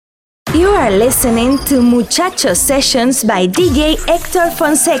You are listening to Muchacho Sessions by DJ Héctor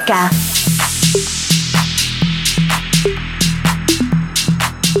Fonseca.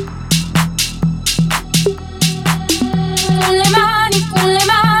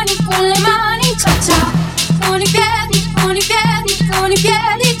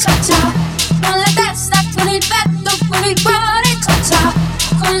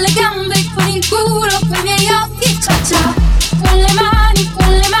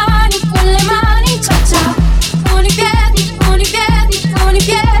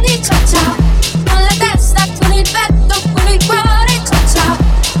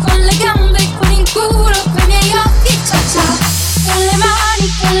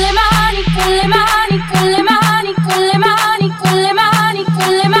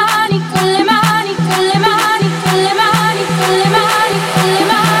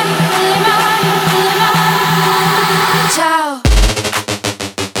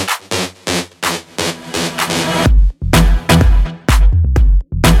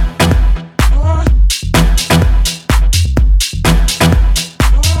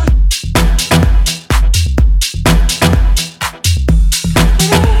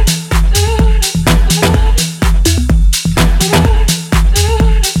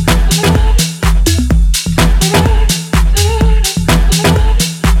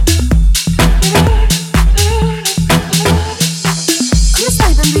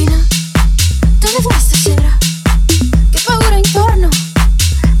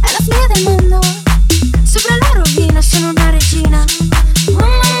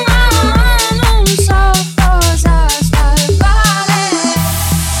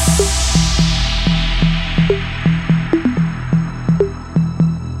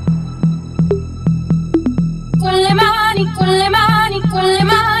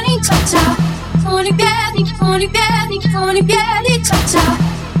 Con i piedi, cia cia,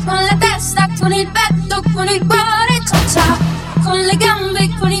 con la testa, con il petto, con il cuore, cia cia, con le gambe,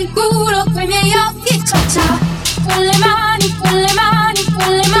 con il culo, con i miei occhi, cia cia, con le mani,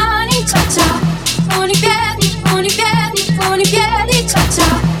 cia cia, con i piedi, cia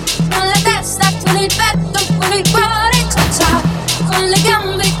cia, con la testa, con il petto, con il cuore, cia cia, con le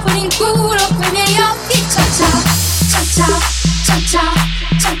gambe, con il culo, con i miei occhi, cia cia, con le mani,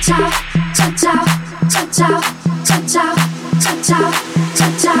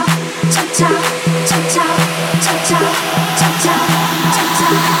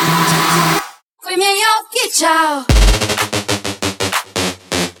 ciao.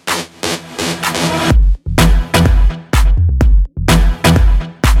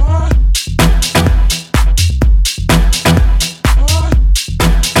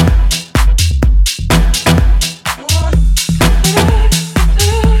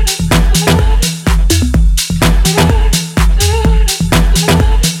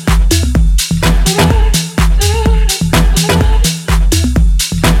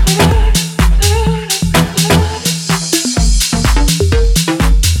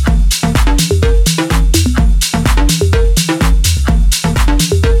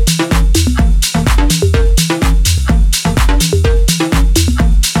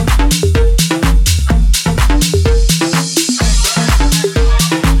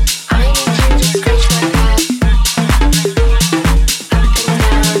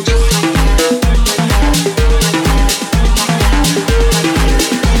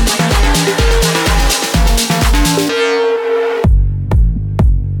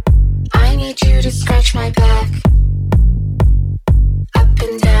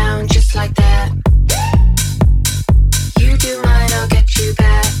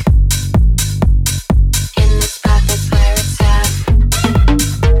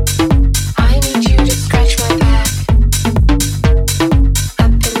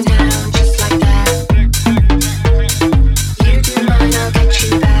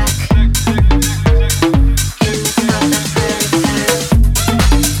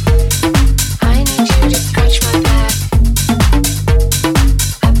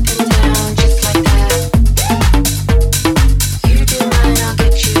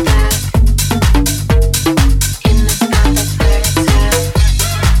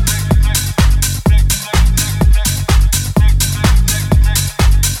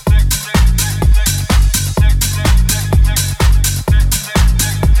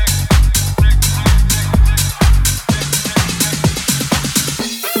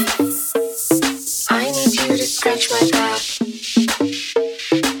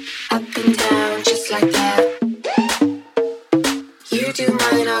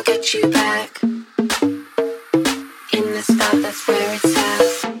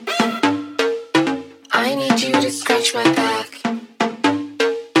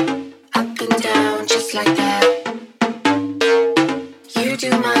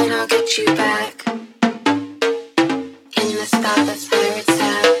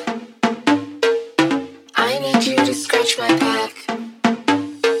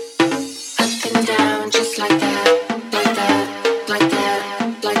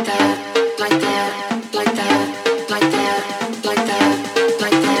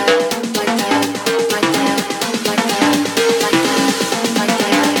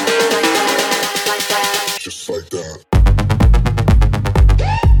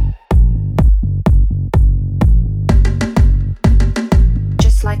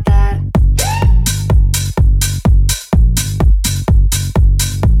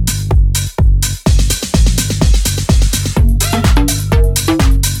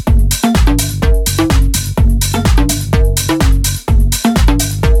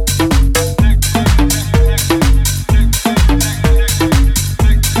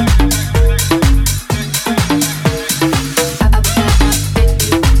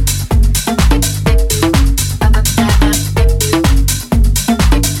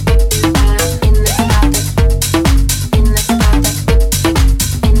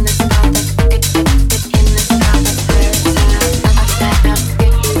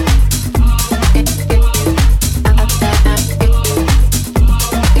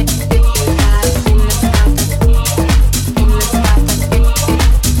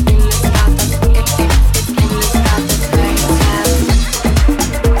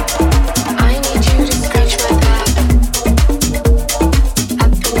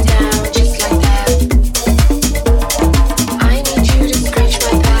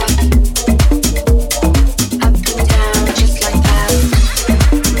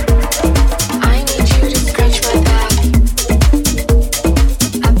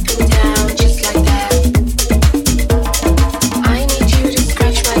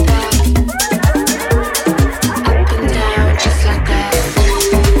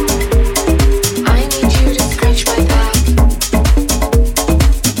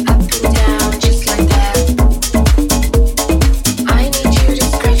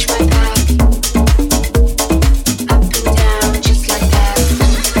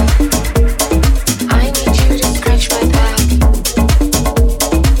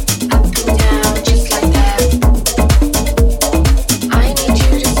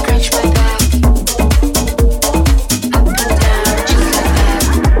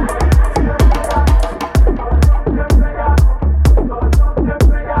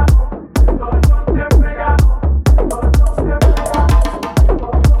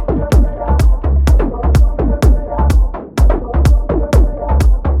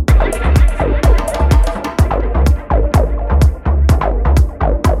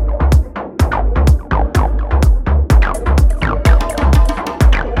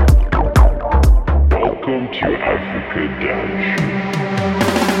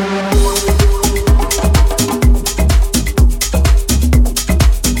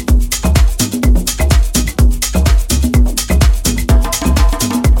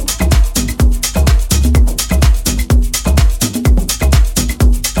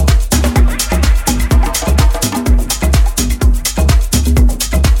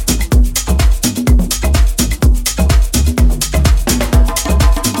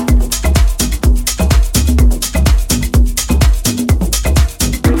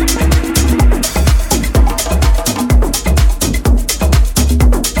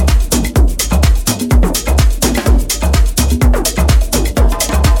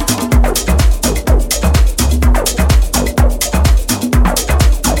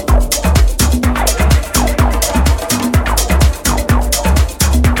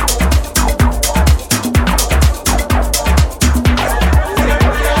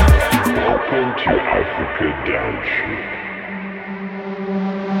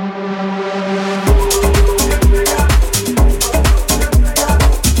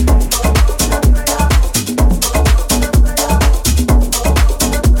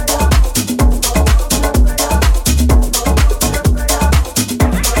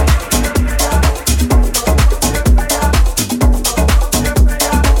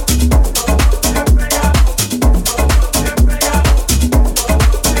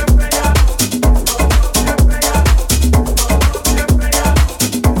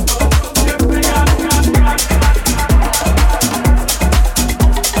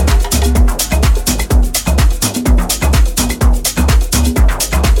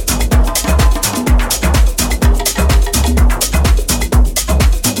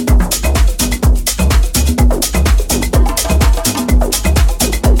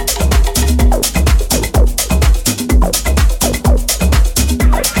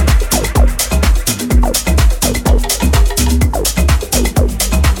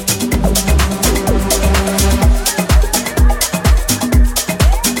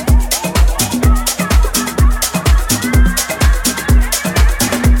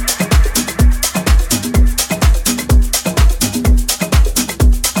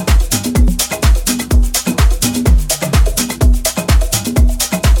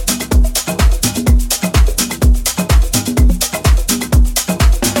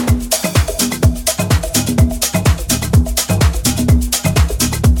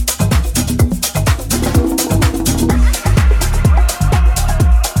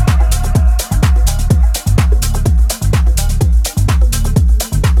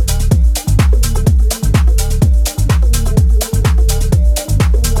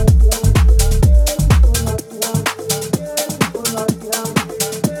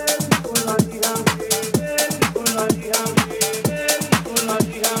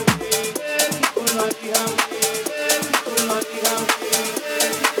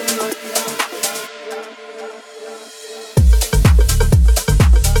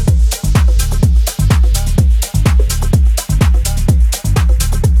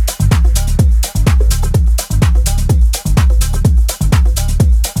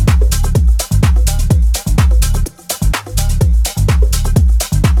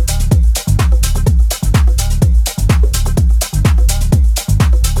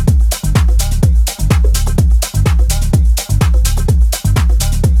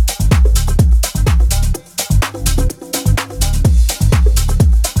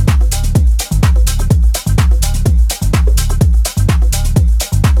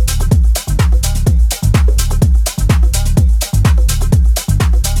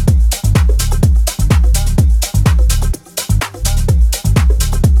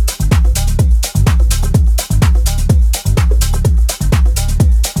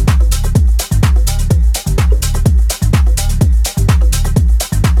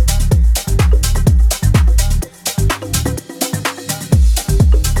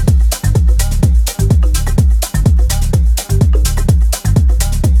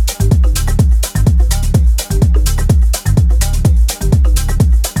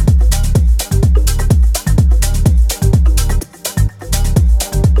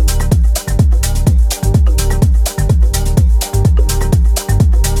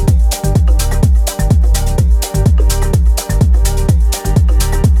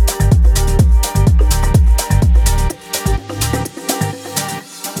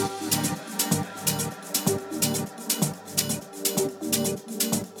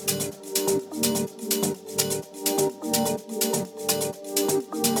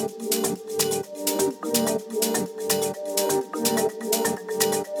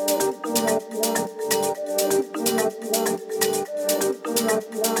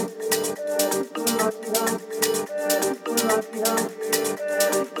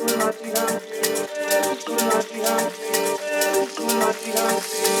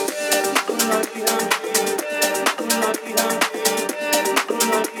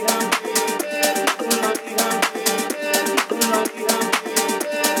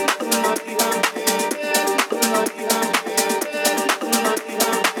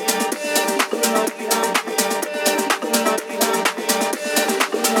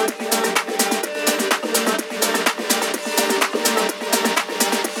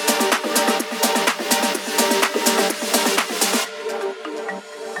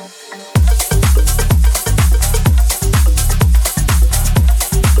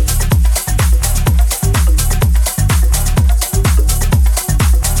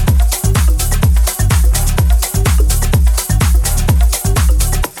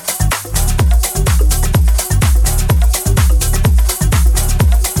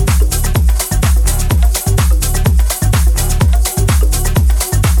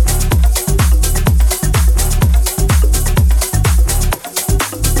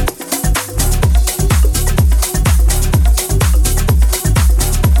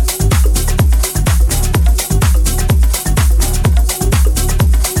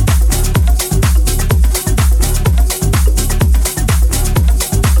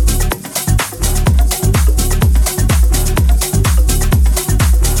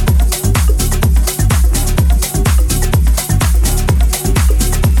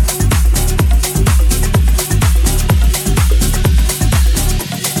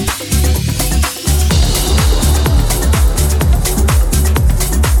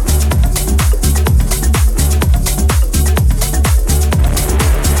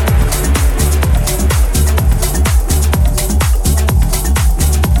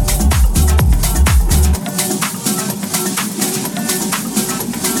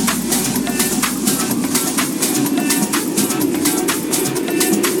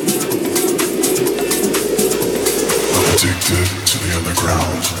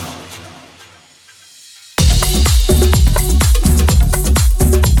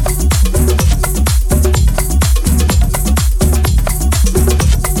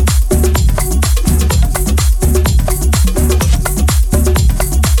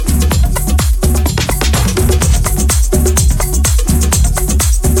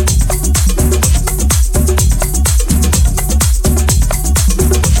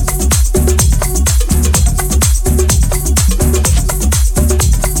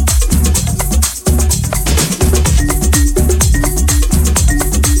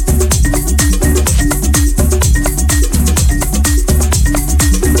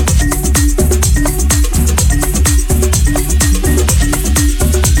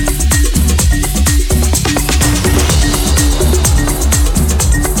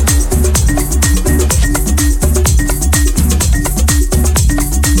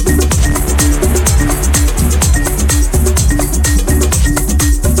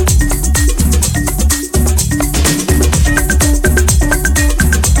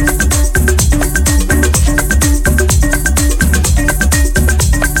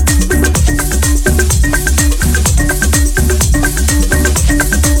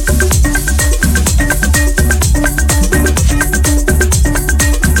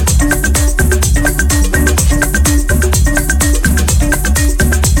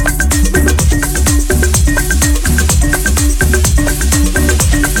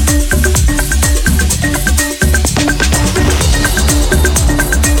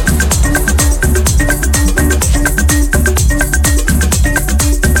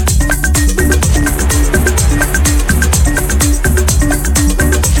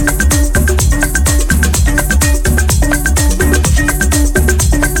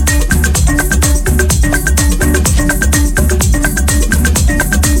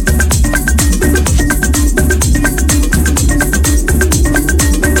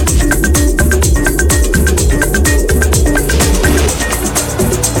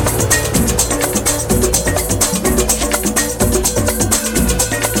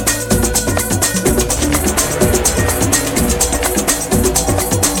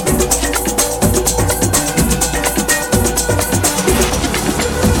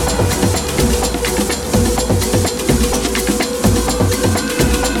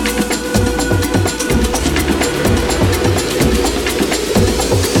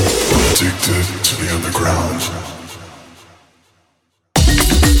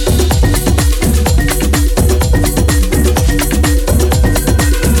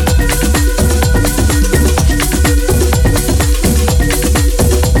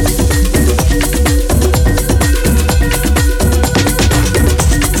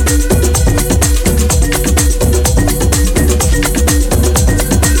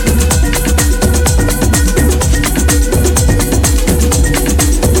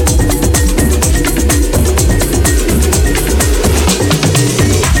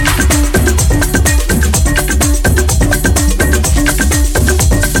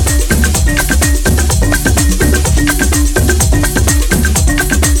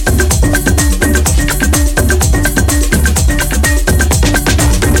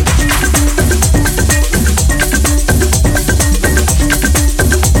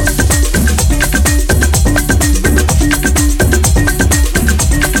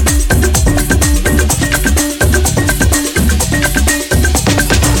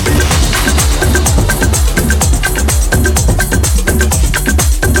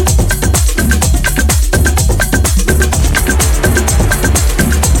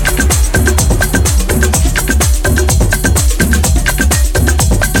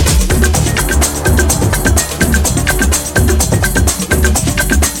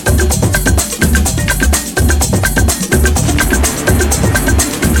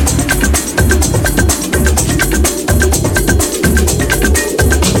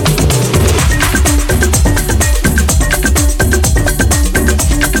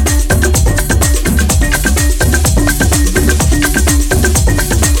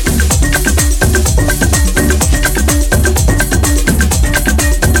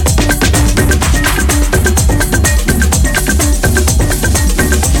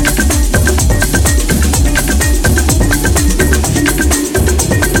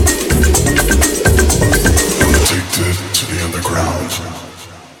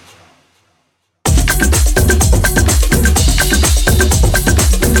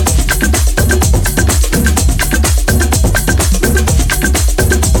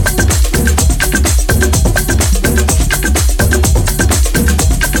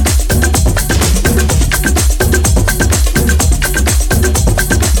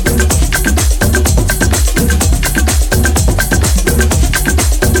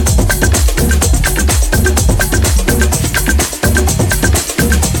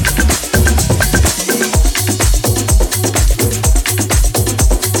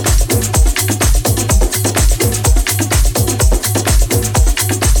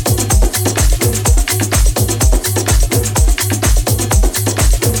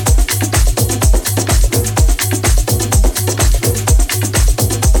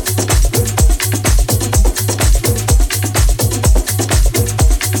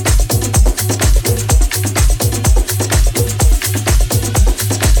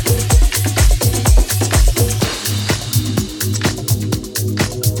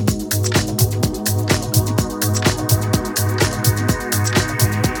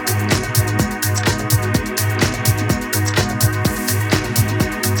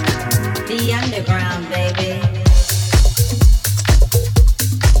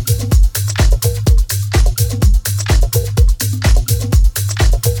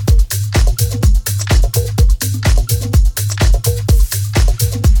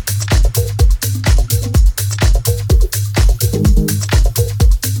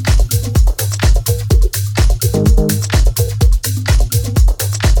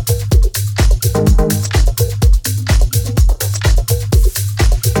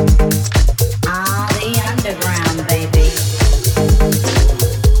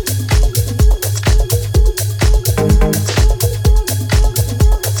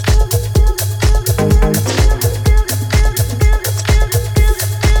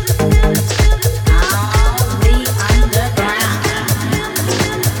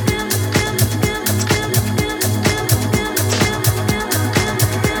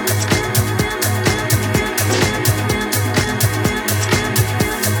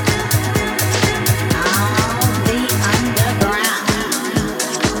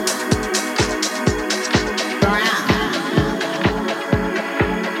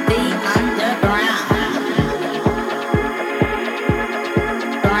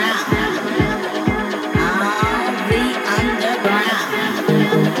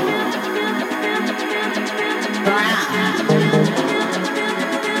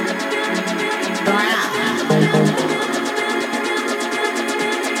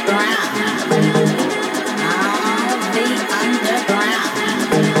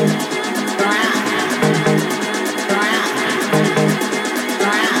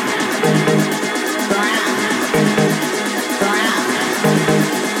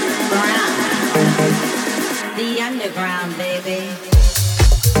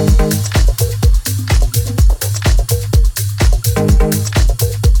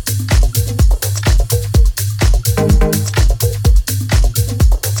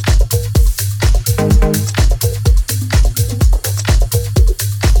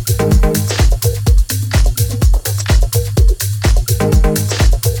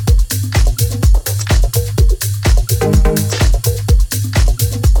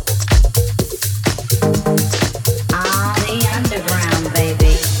 underground.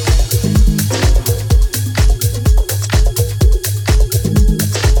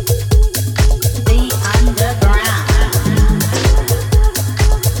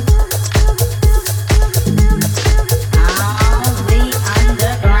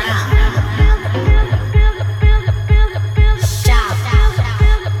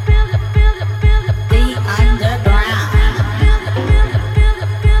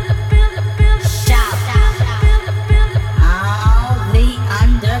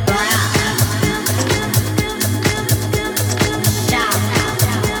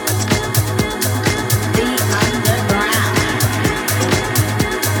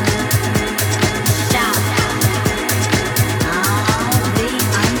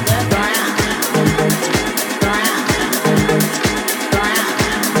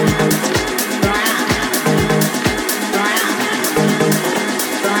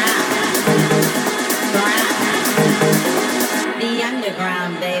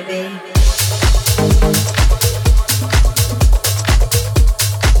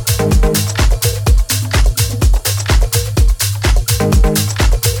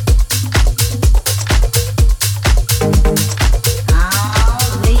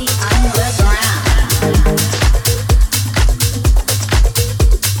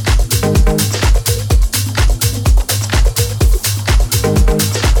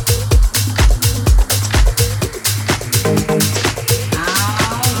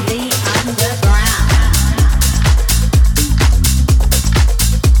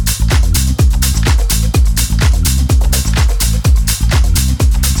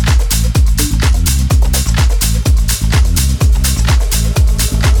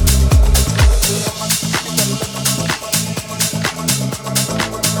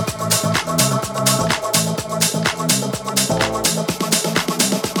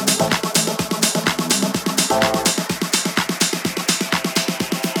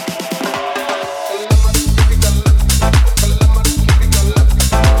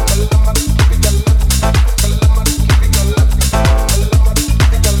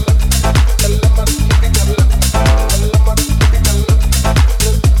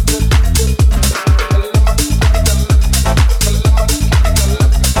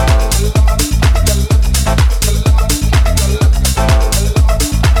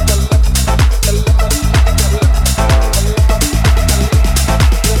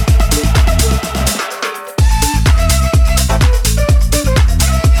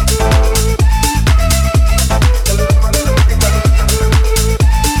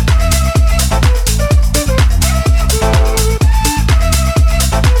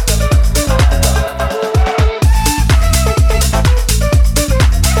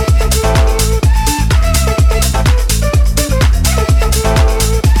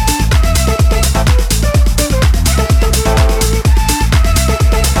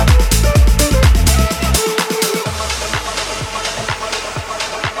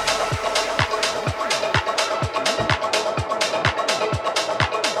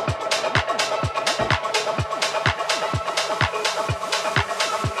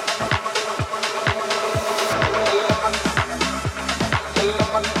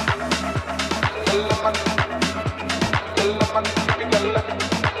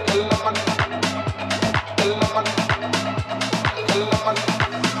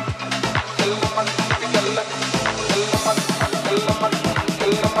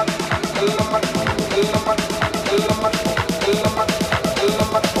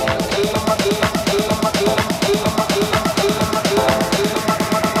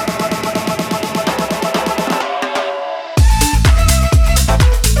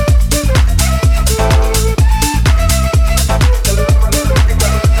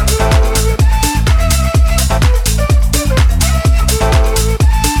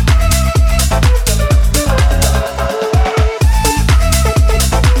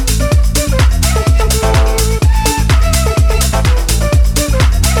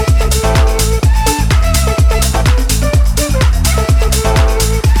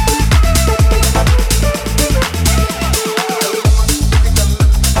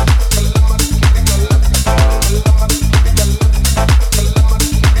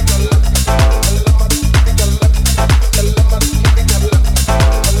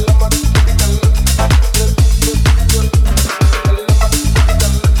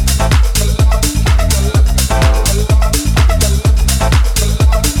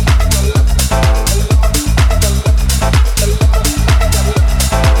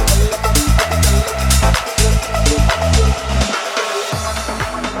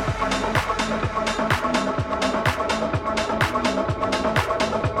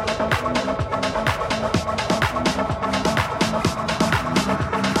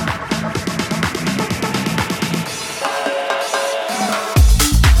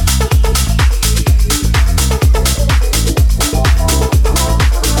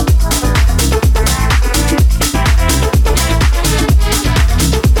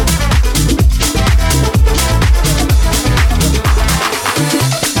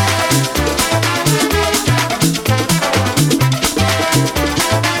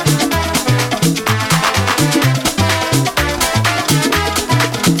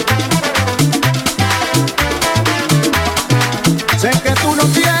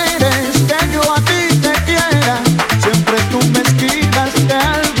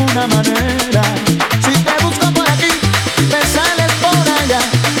 ninguna manera. Si te busco por aquí, me sales por allá.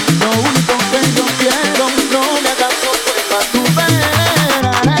 Lo único que yo quiero, no me hagas sufrir a tu vera.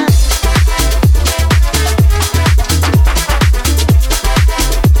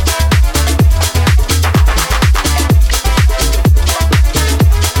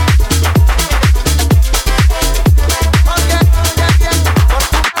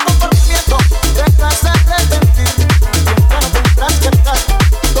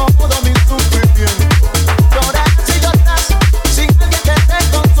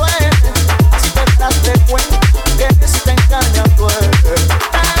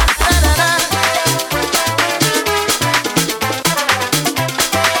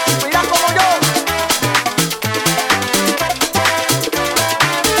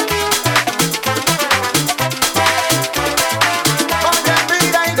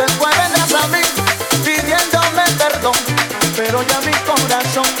 Pero ya mi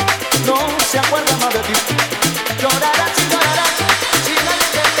corazón no se acuerda más de ti. Llorarás y llorarás sin nadie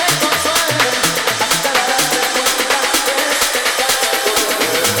que te consuele. Hasta la recuerdas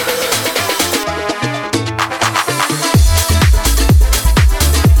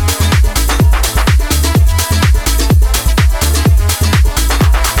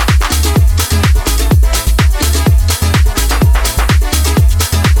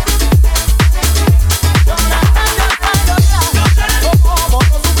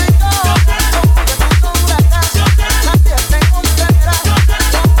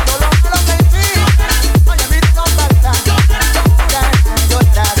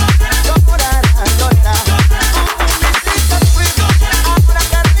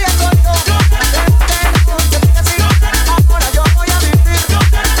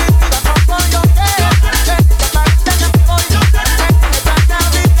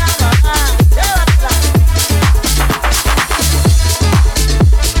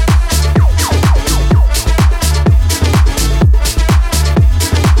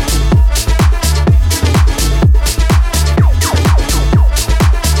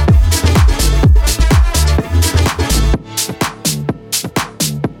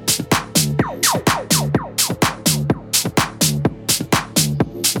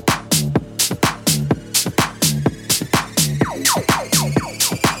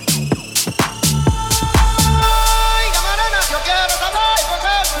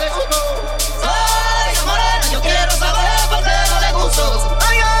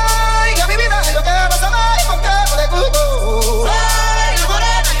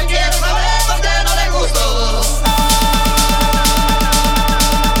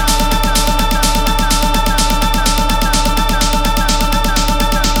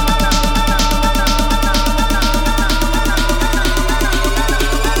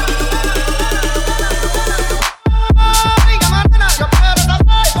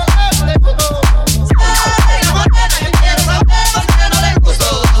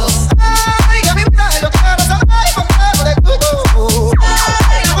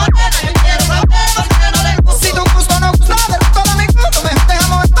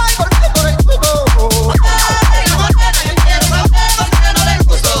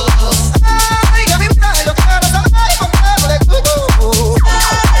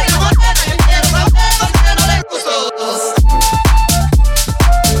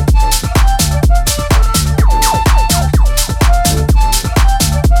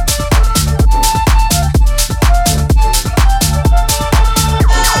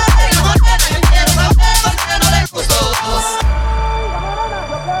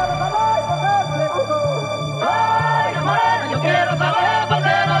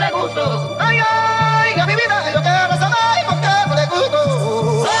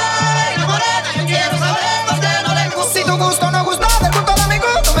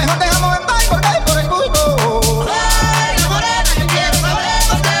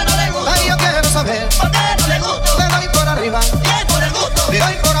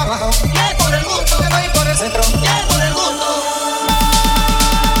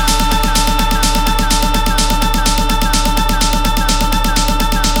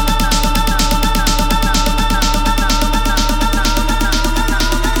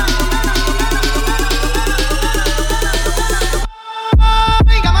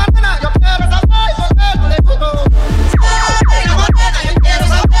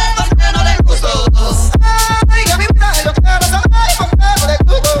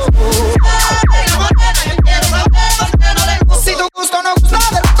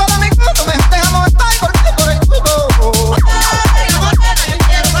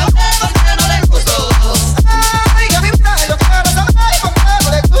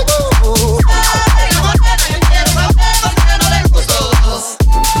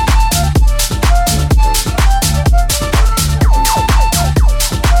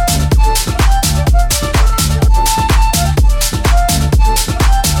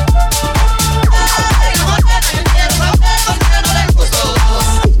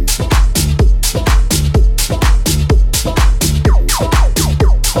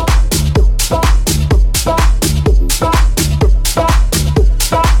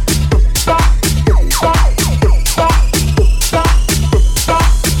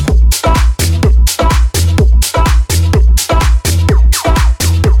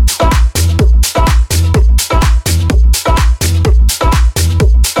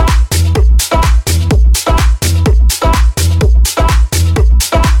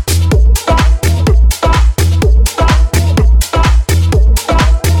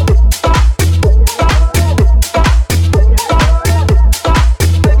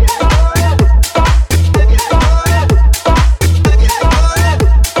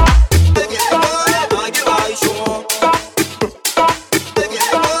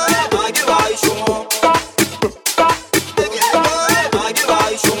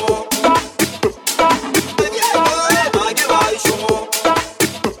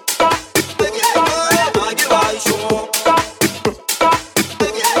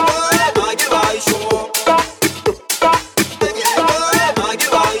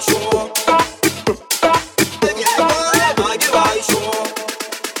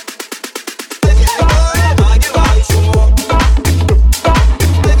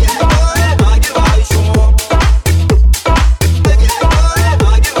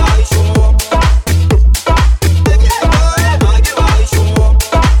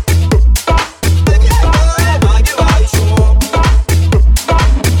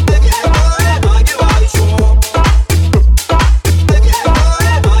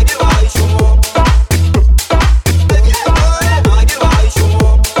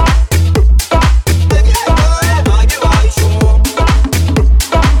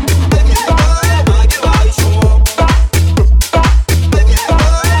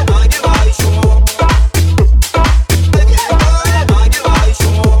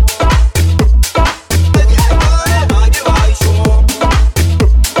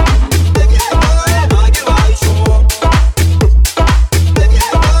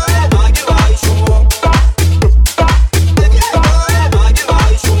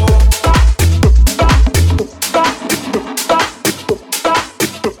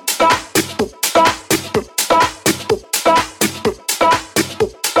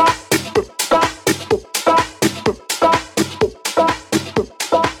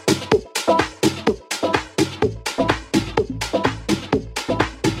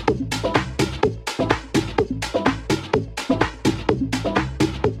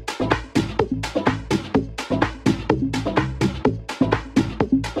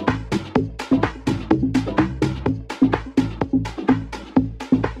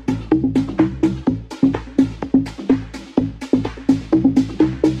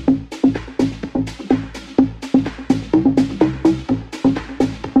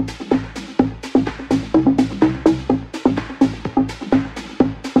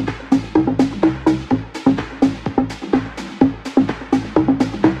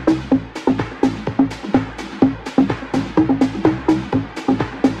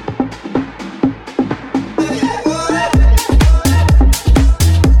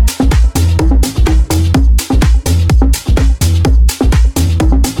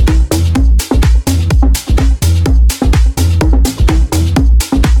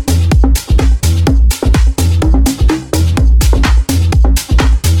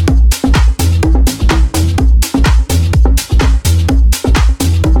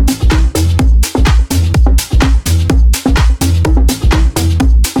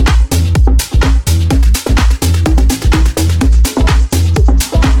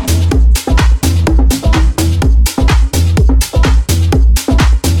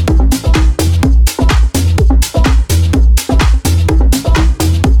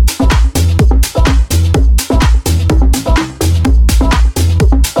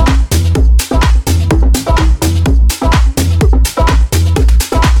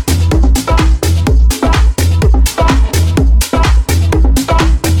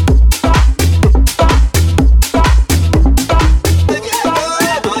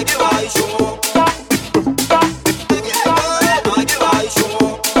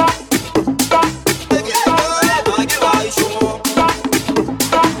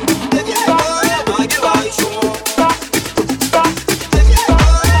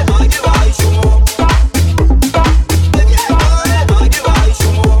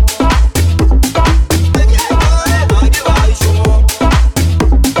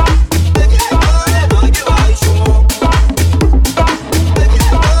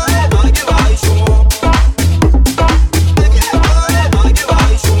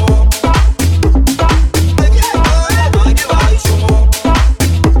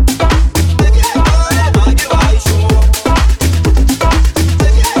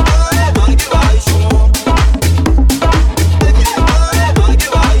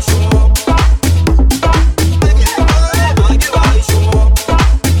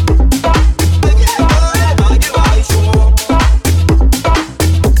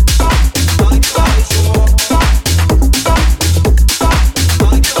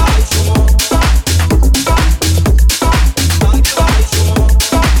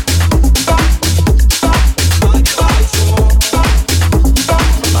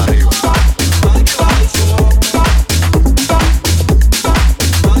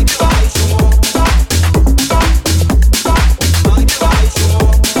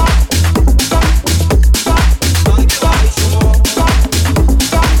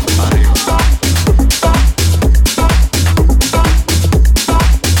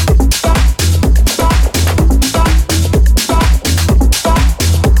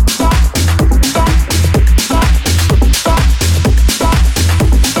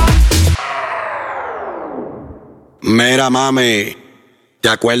Mira, mami, ¿te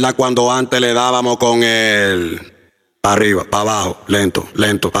acuerdas cuando antes le dábamos con el pa' arriba, pa' abajo, lento,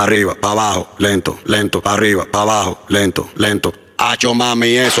 lento, pa' arriba, pa' abajo, lento, lento, pa' arriba, pa' abajo, lento, lento? Hacho,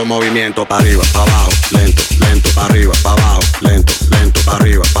 mami, esos movimientos pa' arriba, pa' abajo, lento, lento, pa' arriba, pa' abajo, lento, lento, pa'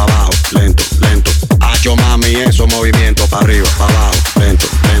 arriba, pa' abajo, lento, lento. Hacho, mami, esos movimientos pa' arriba, pa' abajo, lento,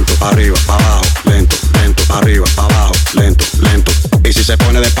 lento, pa' arriba, pa' abajo, lento, lento, pa' arriba, pa' abajo, lento, lento. Y si se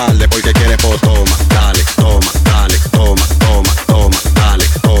pone de espalda porque quiere, pues toma, dale, toma, dale, toma, toma, toma, dale,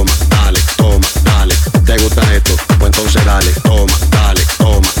 toma, dale, toma, dale. ¿Te gusta esto? Pues entonces dale, toma, dale,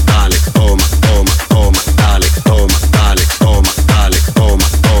 toma, dale, toma, toma, toma, dale, toma, dale, toma, dale, toma,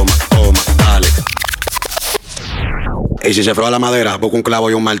 toma, toma, dale. Y si se froa la madera, busca un clavo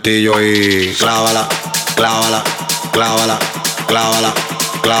y un martillo y clávala, clávala, clávala, clávala,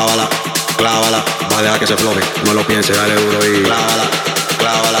 clávala, clávala. Va a dejar que se floje, no lo piense, dale duro y clávala,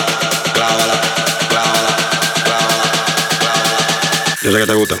 clávala, clávala, clávala, clávala, clávala. Yo sé que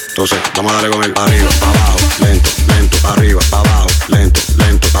te gusta, entonces vamos a darle con él. Arriba, para abajo, lento, lento, para arriba, para abajo, lento,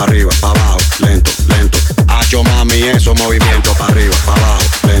 lento, para arriba, para abajo, lento, lento. Hacho, mami, esos movimientos para arriba, para abajo,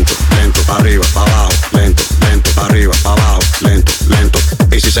 lento, lento, para arriba, para abajo, lento, lento, para arriba, para abajo, lento, lento.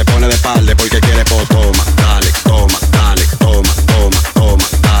 Y si se pone de espalda porque quiere, pues toma, dale, toma, dale, toma, toma, toma,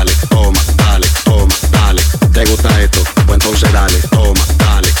 dale, toma, dale, toma, dale. ¿Te gusta esto? Pues entonces dale, toma,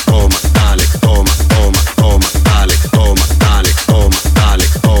 dale, toma, dale, toma, toma, toma, dale, toma, dale, toma, dale,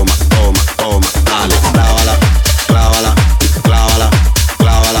 toma, toma, toma, dale. Clávala, clávala, clávala,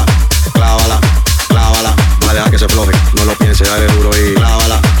 clávala, clávala, clávala. Va a dejar que se floje, no lo piense, dale duro y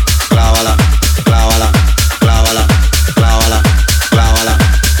clávala, clávala, clávala, clávala, clávala, clávala.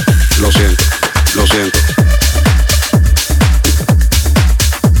 Lo siento, lo siento.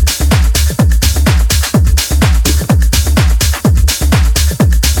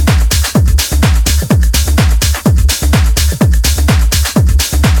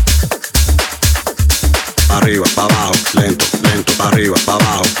 Arriba, pa' abajo, lento, lento, pa' arriba, pa'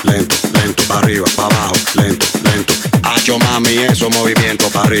 abajo, lento, lento, pa' arriba, pa' abajo, lento, lento. Hacho, mami, esos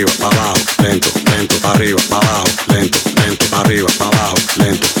movimientos pa' arriba, pa' abajo, lento, lento, pa' arriba, pa' abajo, lento, lento, pa' arriba, pa' abajo,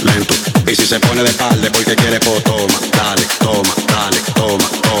 lento, lento. Y si se pone de espalda porque quiere, pues toma, dale, toma, dale, toma,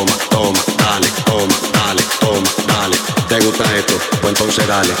 toma, toma, dale, toma, dale, toma, dale. ¿Te gusta esto? Pues entonces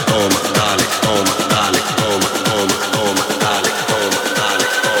dale, toma, dale, toma, dale, toma, toma, toma, dale, toma, dale,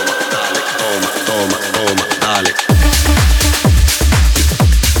 toma, dale, toma, toma, toma, dale.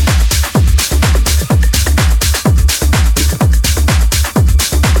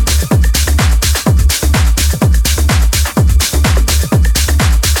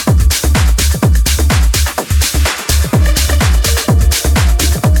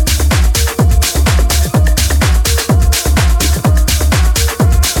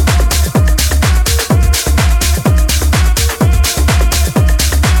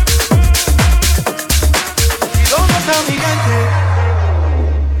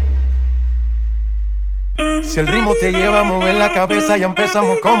 Si el ritmo te lleva a mover la cabeza, ya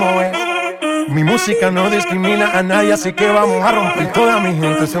empezamos como es. Mi música no discrimina a nadie, así que vamos a romper. Toda mi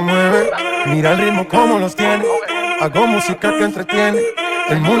gente se mueve, mira el ritmo como los tiene. Hago música que entretiene.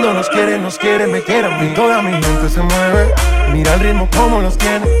 El mundo nos quiere, me quiere a mí. Toda mi gente se mueve, mira el ritmo como los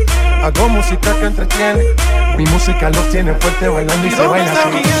tiene. Hago música que entretiene. Mi música los tiene fuerte bailando y se baila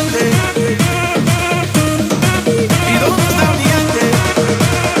así. ¿Y dónde está mi gente?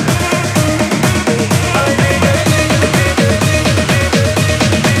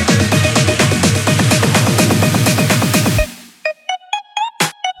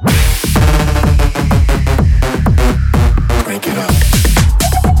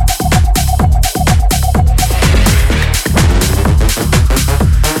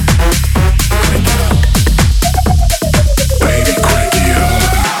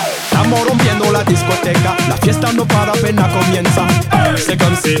 La fiesta no para, apenas comienza. C'est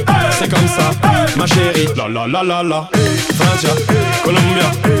comme si, c'est comme ça, ma chérie. La la la la la. Francia,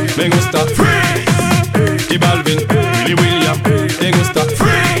 Colombia, me gusta. Freeze. Y Balvin, Willy William, te gusta.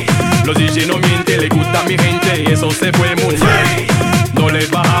 Freeze. Los DJ no mienten, le gusta a mi gente y eso se fue muy bien. No les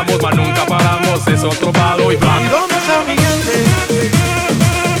bajamos, mas nunca paramos, es otro palo y blanco. ¿Y dónde está mi gente?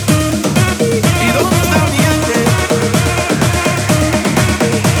 ¿Y dónde está mi gente?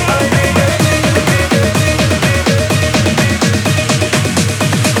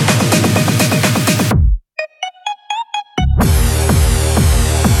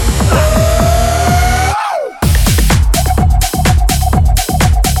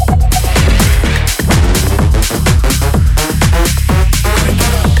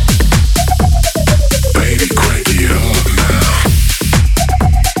 Baby, crank it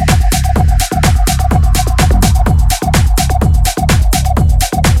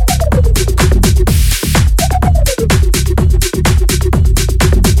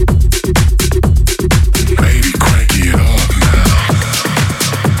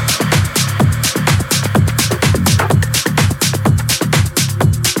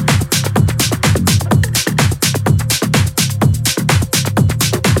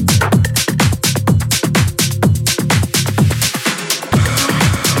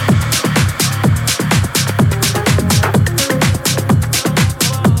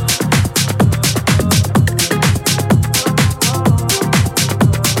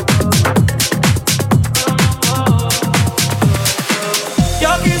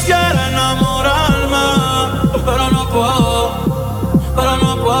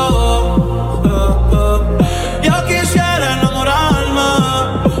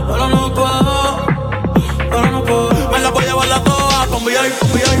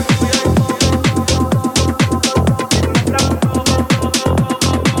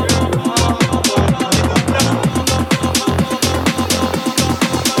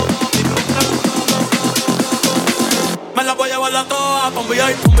llevarla toda pa' un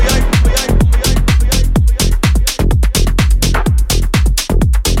VIP, un VIP.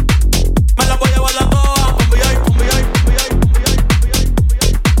 Me la voy a llevar la toa, un VIP, un VIP.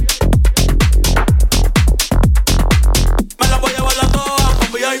 Me la voy a llevar la toa,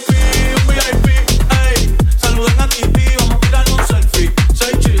 un VIP, ey. Saluden a Titi, vamos a tirar un selfie.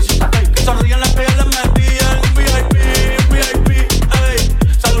 Say cheese, ey. Que sonríen las que ya les metían. Un VIP, ey.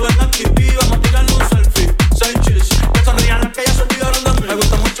 Saluden a Titi, vamos a tirar un selfie. Say cheese, que sonrían las que ya se olvidaron de mí. Me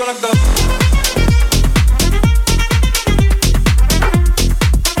gusta mucho la gafas.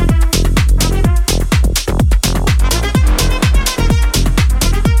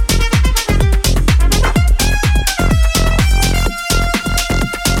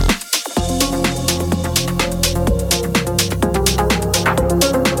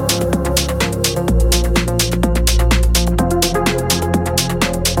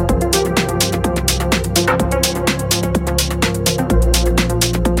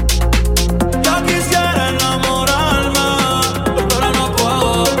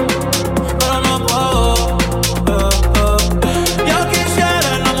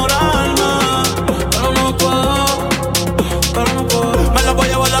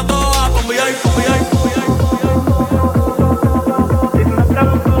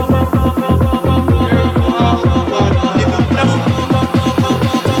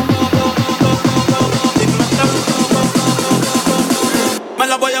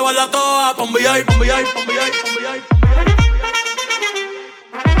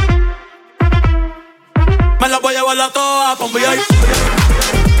 Me la voy a llevar la toa pa' un VIP.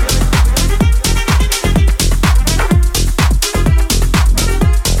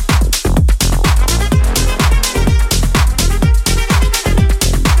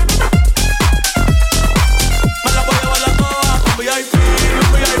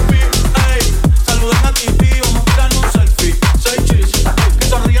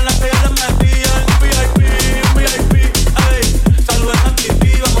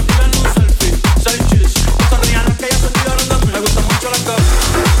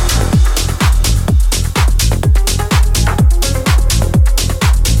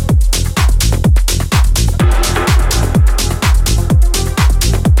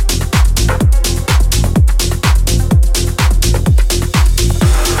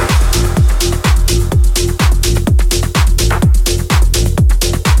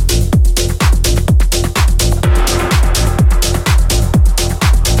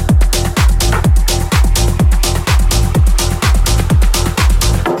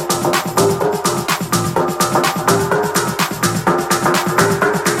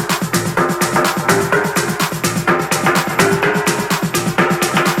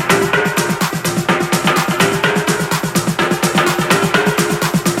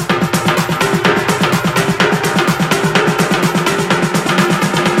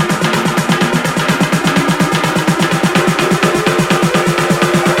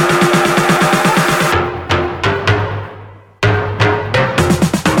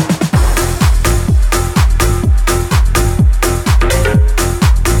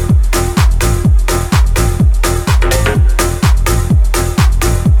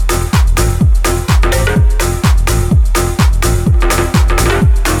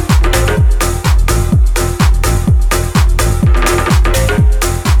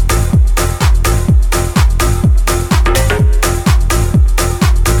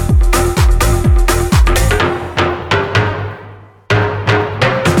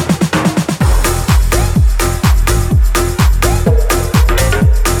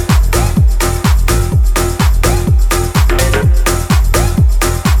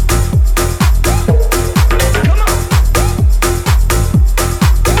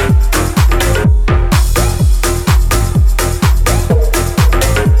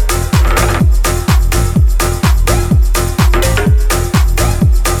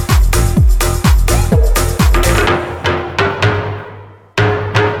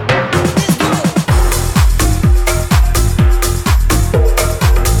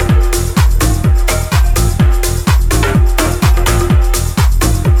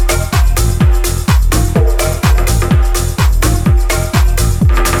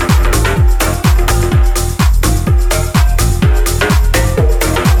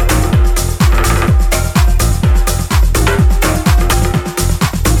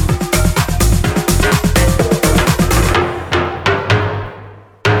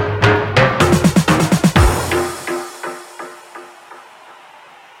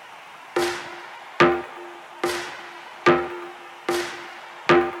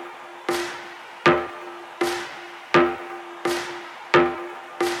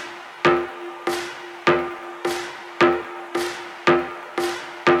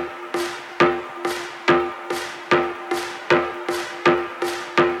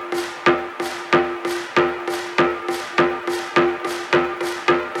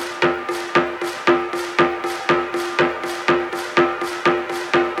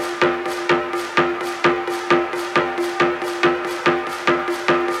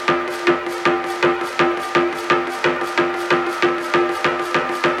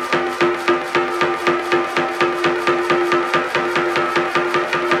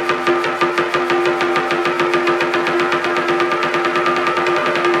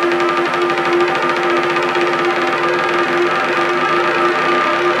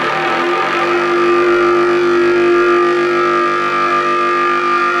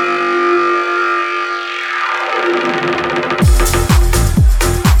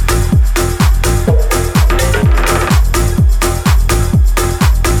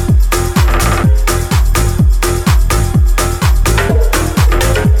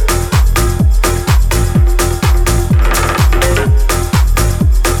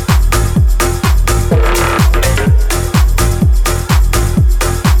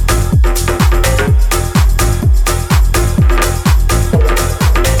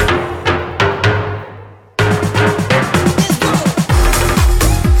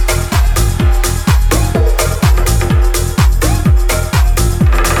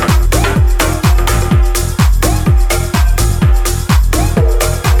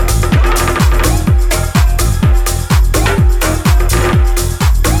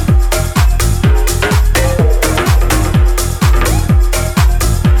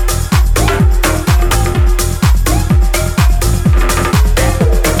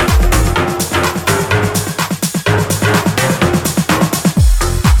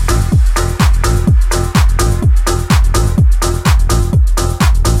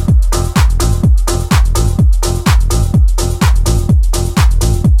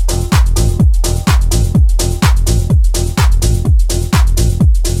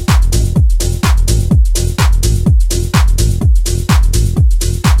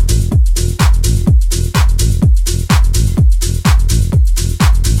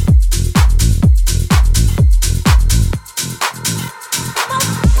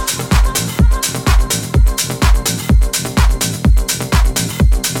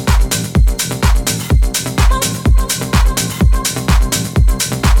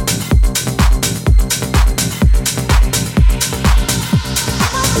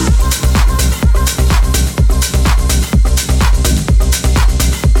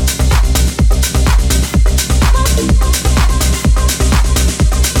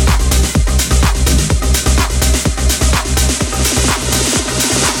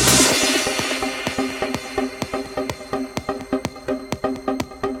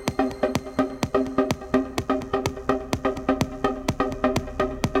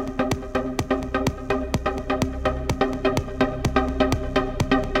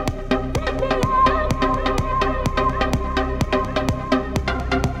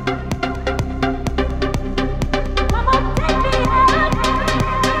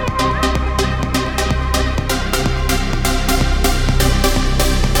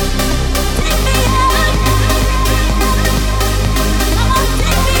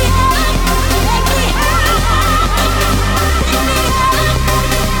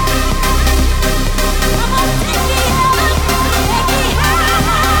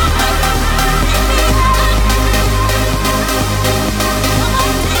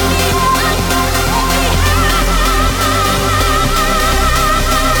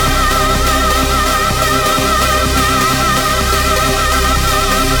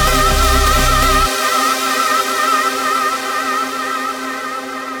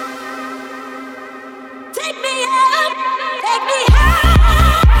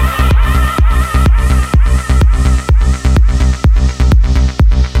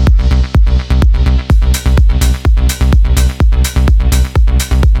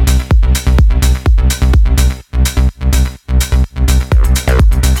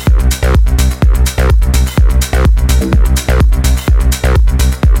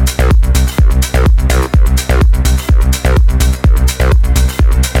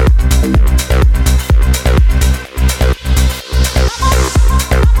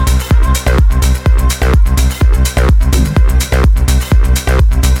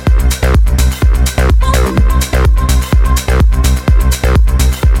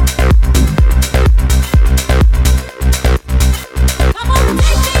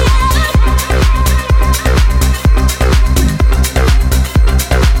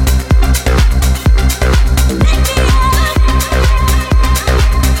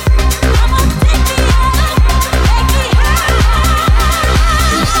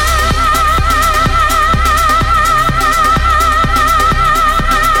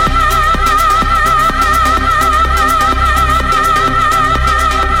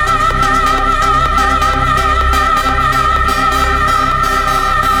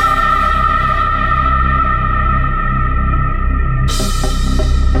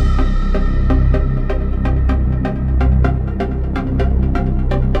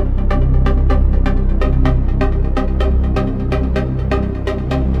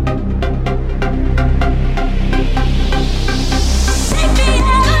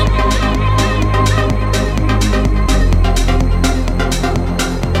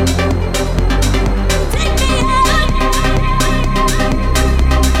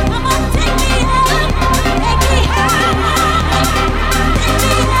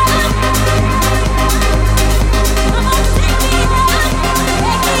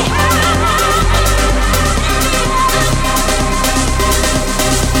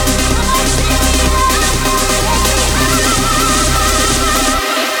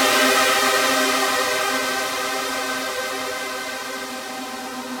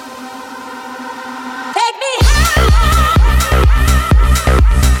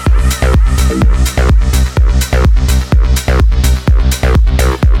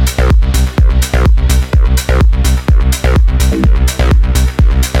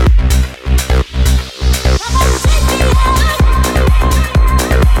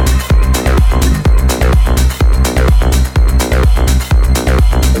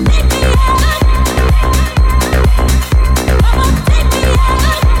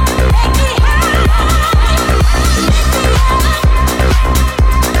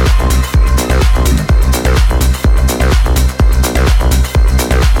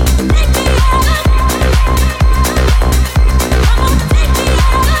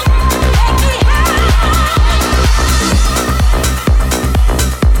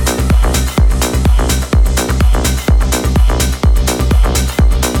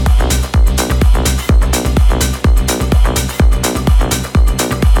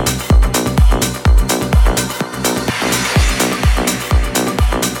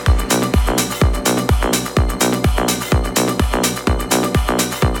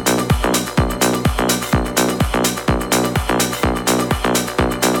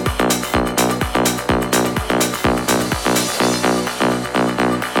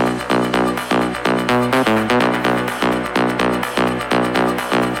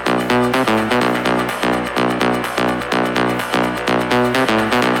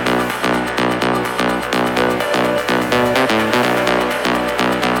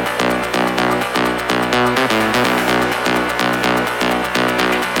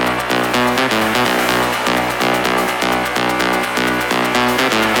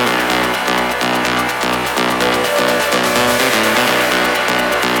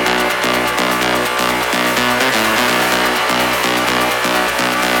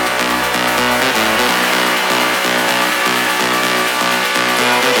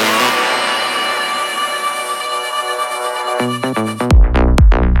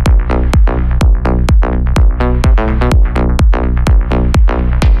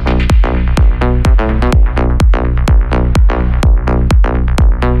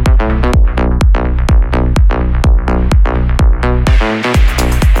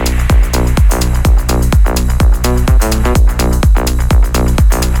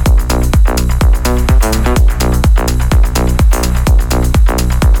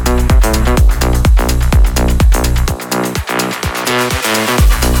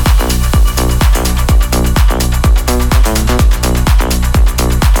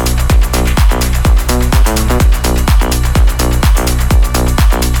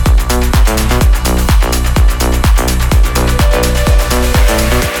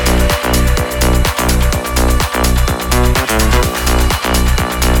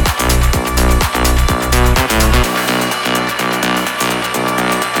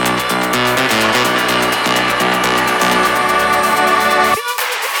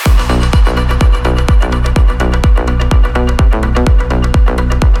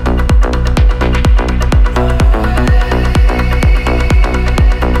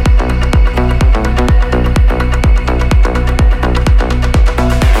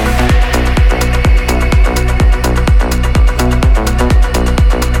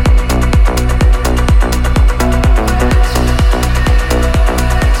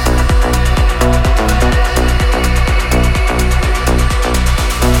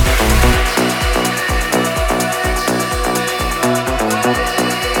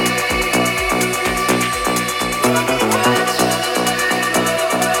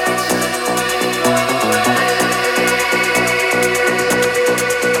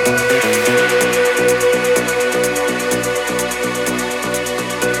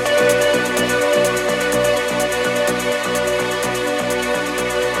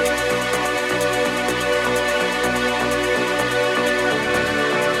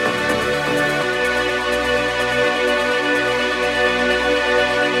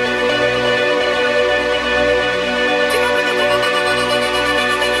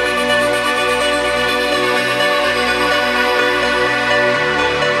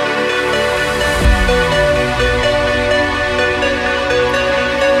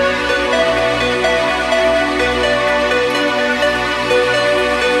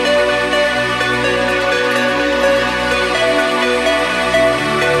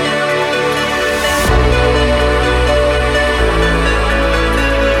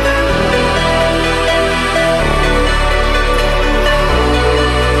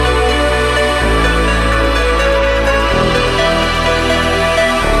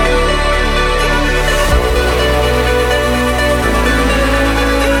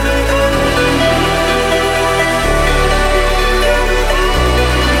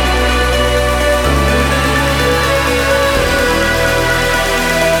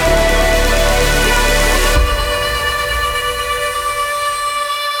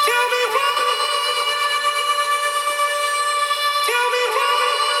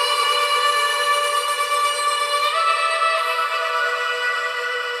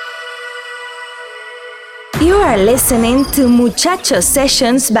 You are listening to Muchacho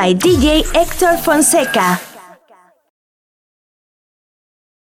Sessions by DJ Hector Fonseca.